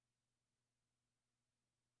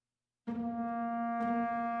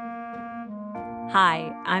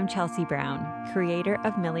Hi, I'm Chelsea Brown, creator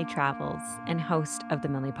of Millie Travels and host of the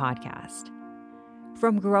Millie podcast.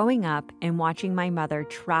 From growing up and watching my mother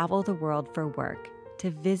travel the world for work to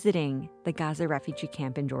visiting the Gaza refugee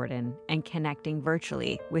camp in Jordan and connecting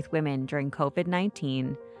virtually with women during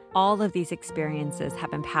COVID-19, all of these experiences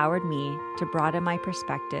have empowered me to broaden my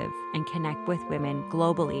perspective and connect with women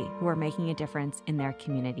globally who are making a difference in their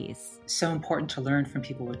communities. So important to learn from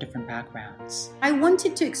people with different backgrounds. I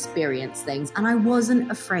wanted to experience things and I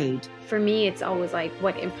wasn't afraid. For me, it's always like,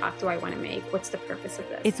 what impact do I want to make? What's the purpose of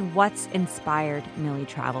this? It's what's inspired Millie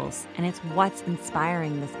Travels, and it's what's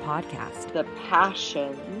inspiring this podcast. The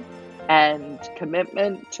passion and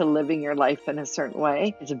commitment to living your life in a certain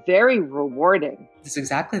way is very rewarding. That's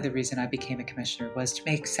exactly the reason I became a commissioner, was to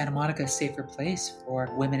make Santa Monica a safer place for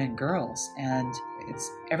women and girls. And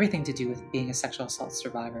it's everything to do with being a sexual assault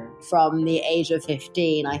survivor. From the age of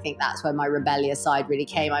 15, I think that's when my rebellious side really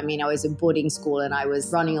came. I mean, I was in boarding school and I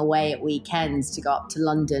was running away at weekends to go up to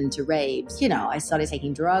London to raves. You know, I started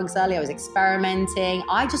taking drugs early. I was experimenting.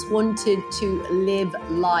 I just wanted to live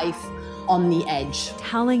life on the edge.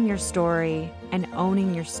 Telling your story and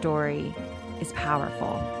owning your story is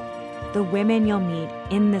powerful. The women you'll meet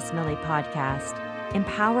in this Millie podcast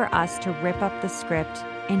empower us to rip up the script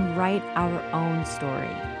and write our own story.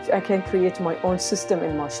 I can create my own system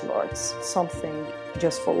in martial arts, something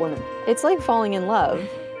just for women. It's like falling in love,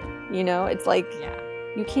 you know? It's like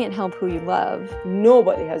you can't help who you love.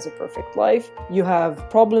 Nobody has a perfect life. You have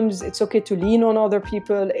problems. It's okay to lean on other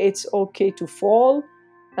people. It's okay to fall,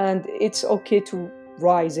 and it's okay to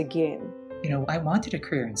rise again. You know, I wanted a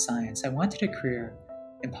career in science. I wanted a career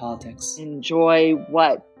in politics. Enjoy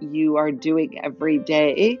what you are doing every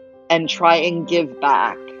day and try and give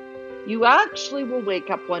back. You actually will wake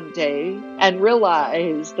up one day and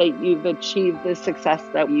realize that you've achieved the success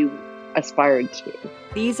that you aspired to.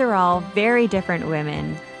 These are all very different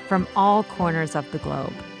women from all corners of the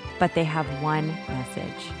globe, but they have one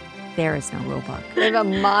message. There is no rule book. I have a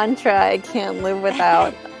mantra I can't live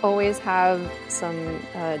without. Always have some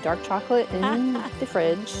dark chocolate in the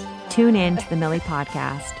fridge. Tune in to the Millie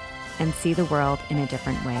podcast and see the world in a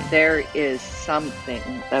different way. There is something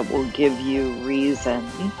that will give you reason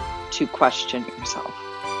to question yourself.